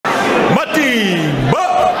Matimba.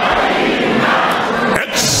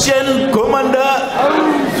 Action Commander.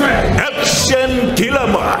 Action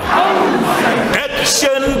Kilama.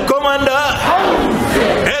 Action Commander.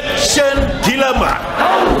 Action Kilama.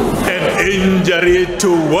 An injury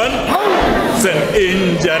to one. An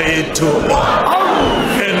injury to one.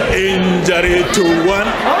 An injury to one.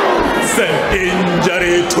 An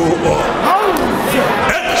injury to all.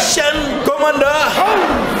 Action Commander.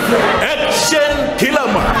 Action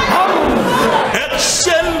Kilama.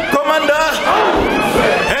 Action Commander.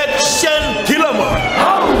 Action Kilama.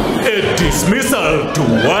 A dismissal to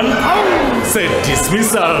one. Say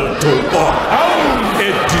dismissal to all. A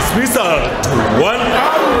dismissal to one.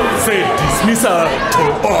 Say dismissal to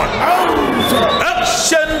all.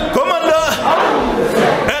 Action Commander.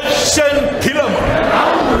 Action Kilama.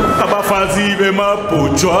 Abafazi bema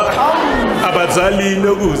puchwa. Abazali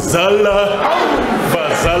nokuzala.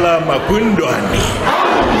 Bazala makundwani.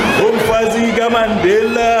 Umfazi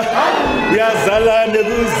Mandela. Yazala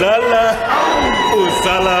nekuzala.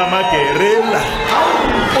 Uzala makerela.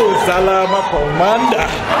 Uzala makomanda.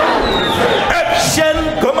 Action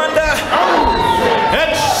Commander.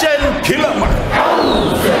 Action Kilama.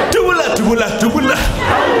 Tubula tubula tubula.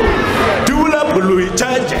 Tubula bului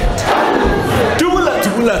target. Tubula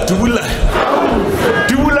tubula tubula.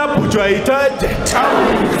 Tubula bului target.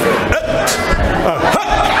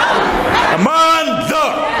 Amanda.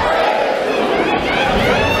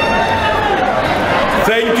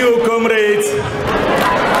 Thank you, comrades.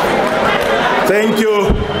 Thank you.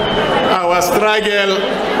 Our struggle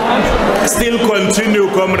still continue,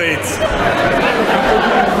 comrades.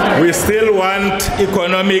 We still want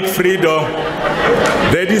economic freedom.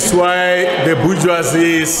 That is why the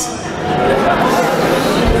bourgeoisies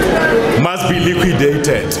must be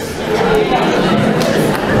liquidated.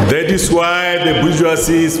 That is why the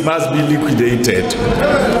bourgeoisies must be liquidated.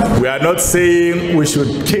 We are not saying we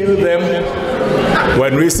should kill them.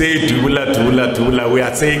 When we say tula, tula, tula, we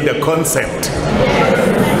are saying the concept.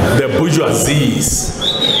 The bourgeoisies,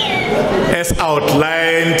 as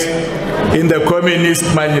outlined in the Communist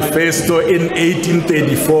Manifesto in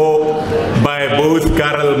 1834 by both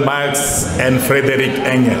Karl Marx and Friedrich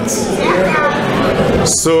Engels.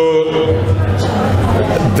 So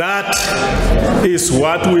that is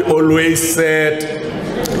what we always said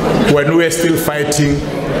when we were still fighting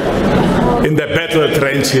in the battle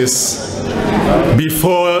trenches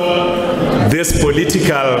before this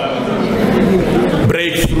political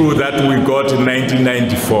breakthrough that we got in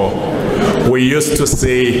 1994. We used to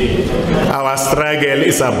say our struggle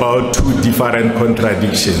is about two different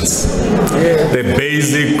contradictions. The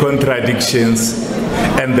basic contradictions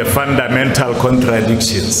and the fundamental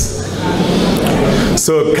contradictions.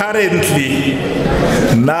 So currently,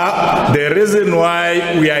 now the reason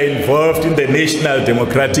why we are involved in the National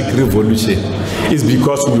Democratic Revolution is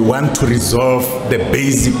because we want to resolve the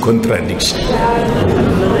basic contradiction.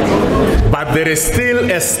 But there is still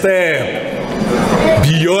a step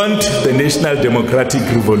beyond the National Democratic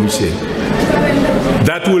Revolution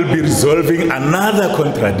that will be resolving another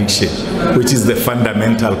contradiction, which is the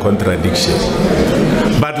fundamental contradiction.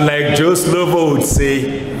 But like Joe Slovo would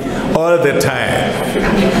say, all the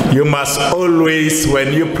time, you must always,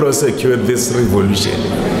 when you prosecute this revolution,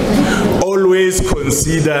 always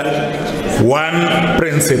consider one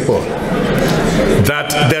principle,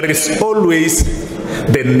 that there is always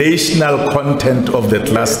the national content of the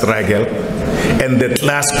class struggle and the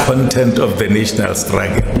class content of the national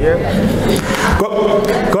struggle.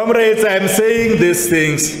 Comrades, I'm saying these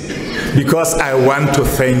things because I want to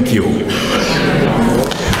thank you.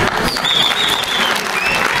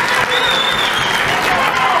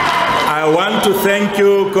 I want to thank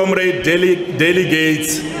you, comrade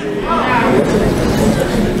delegates,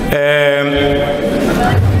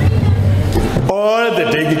 all the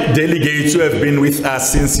delegates who have been with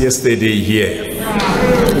us since yesterday here.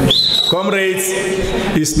 Comrades,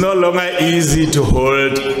 it's no longer easy to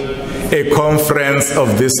hold a conference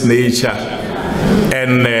of this nature,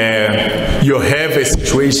 and you have a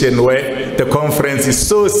situation where the conference is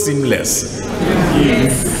so seamless.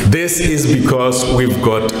 This is because we've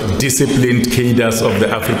got disciplined cadres of the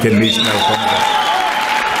African National Congress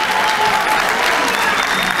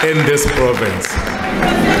in this province.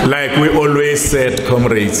 Like we always said,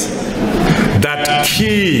 comrades, that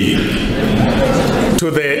key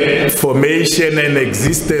to the formation and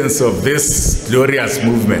existence of this glorious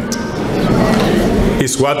movement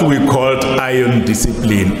is what we called iron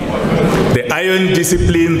discipline. The iron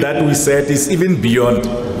discipline that we said is even beyond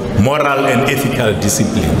moral and ethical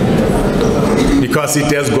discipline. because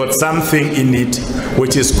it has got something in it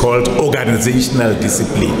which is called organizational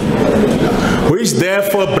discipline. Which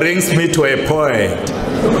therefore brings me to a point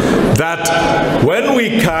that when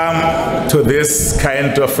we come to this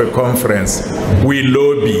kind of a conference, we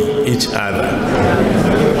lobby each other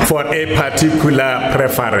for a particular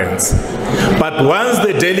preference. But once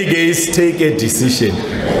the delegates take a decision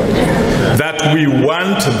that we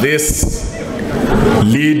want this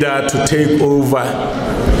leader to take over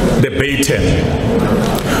the baton,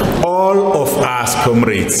 all of us,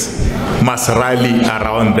 comrades, must rally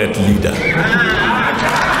around that leader.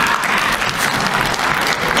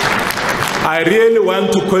 I really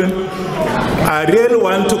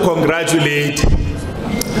want to congratulate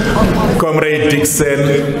Comrade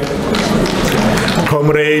Dixon,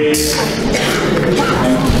 Comrade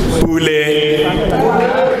Pule,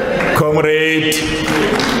 Comrade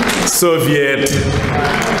Soviet,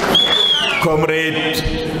 Comrade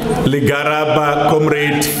Ligaraba,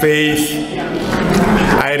 Comrade Faith.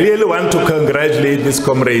 I really want to congratulate these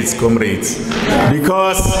comrades,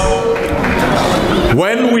 because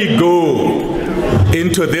when we go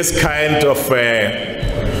into this kind of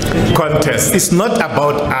contest, it's not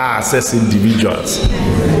about us as individuals.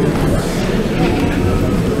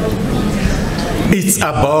 It's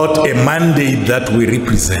about a mandate that we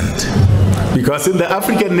represent. Because in the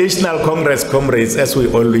African National Congress, comrades, as we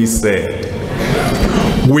always said,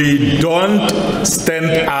 we don't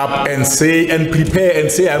stand up and say and prepare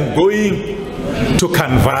and say, I'm going to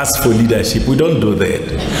canvass for leadership. We don't do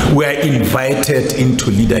that. We are invited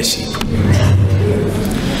into leadership.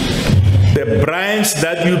 The branch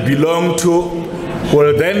that you belong to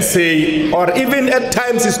will then say, or even at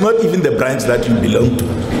times it's not even the branch that you belong to,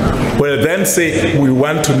 will then say, we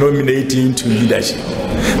want to nominate you into leadership.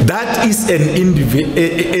 That is a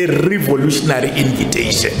revolutionary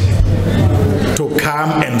invitation to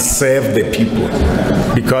come and serve the people.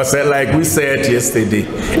 Because like we said yesterday,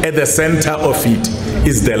 at the center of it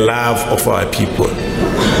is the love of our people.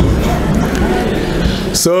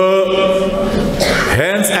 So,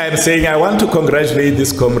 hence I'm saying I want to congratulate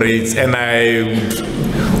these comrades, and I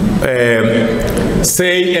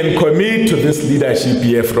say and commit to this leadership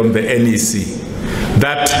here from the NEC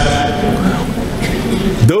that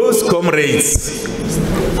those comrades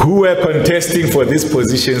who were contesting for these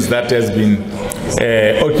positions that has been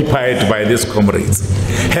occupied by these comrades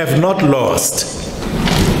have not lost,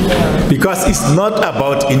 because it's not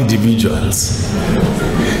about individuals.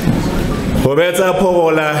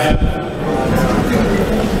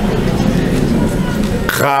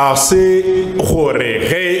 Ga se gore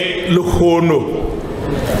ge le khono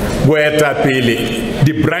boetapele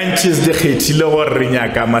di branches di khethile gore re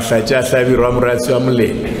nyaka mahlatša a hlabirwa moratsi wa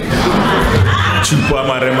moleng tšhupo a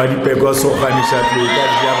marema dipeko soganisha tloka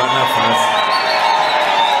dia bana fase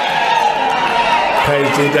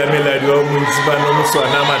khaitšetša meladi wa montsi ba no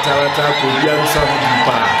moswana mathabata kodi ya nsa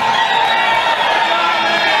modipa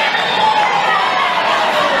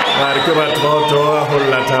ke batho ba toa go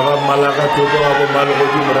lataba malaka toko wa bo malogo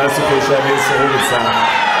di morasi go shame se go botsa.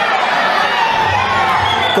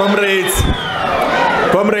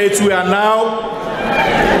 Comrades, we are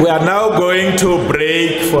now going to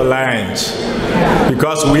break for lunch,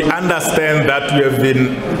 because we understand that we have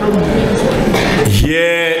been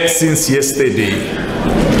here since yesterday.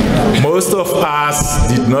 Most of us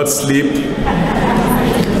did not sleep.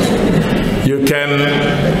 You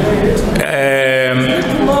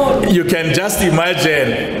can just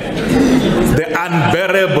imagine the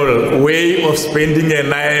unbearable way of spending a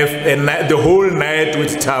night, the whole night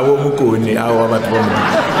with Tawo Mukoni, our matron.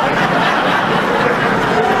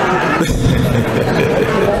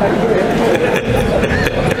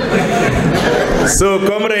 So,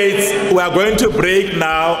 comrades, we are going to break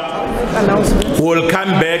now. We'll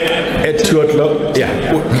come back at 2 o'clock. Yeah.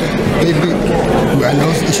 Maybe we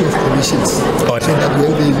announce issue of commissions, so that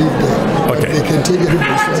when they leave there, they can take a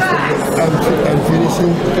representative. I'm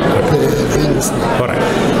finishing the things now. All right.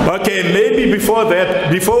 Okay, maybe before that,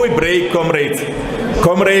 before we break, Comrade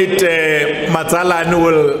Matsalani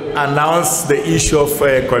will announce the issue of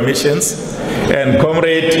commissions, and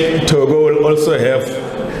Comrade Togo will also have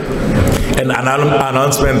an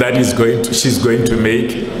announcement that she's going to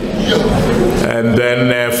make. And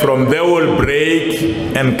then from there we'll break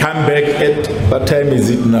and come back at, what time is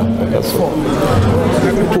it now?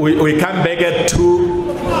 We come back at 2.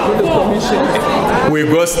 We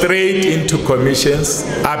go straight into commissions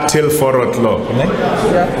up till 4 o'clock.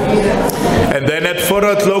 And then at 4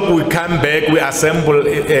 o'clock we come back, we assemble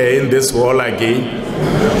in this hall again,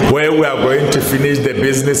 where we are going to finish the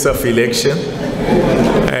business of election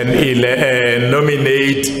and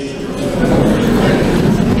nominate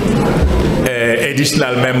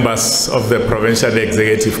additional members of the Provincial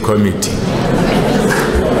Executive Committee.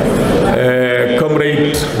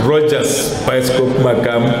 Comrade Rogers, Bioscope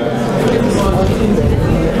Makam.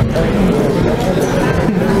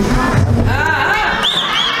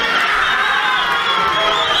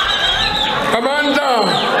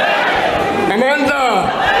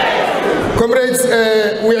 Comrades,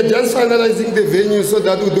 we are just finalizing the venue so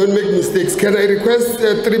that we don't make mistakes. Can I request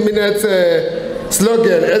a 3 minutes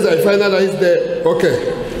slogan as I finalize the...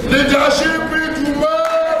 Okay. Leadership tomorrow.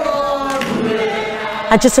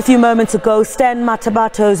 And just a few moments ago, Stanley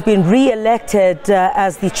Mathabatha has been re-elected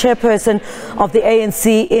as the chairperson of the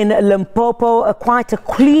ANC in Limpopo. Quite a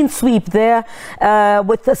clean sweep there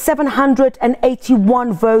with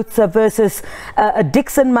 781 votes versus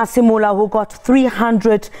Dixon Masimula, who got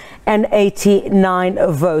 389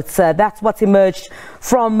 votes. That's what's emerged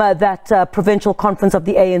from that provincial conference of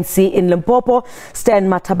the ANC in Limpopo. Stanley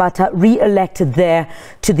Mathabatha re-elected there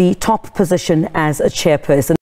to the top position as a chairperson.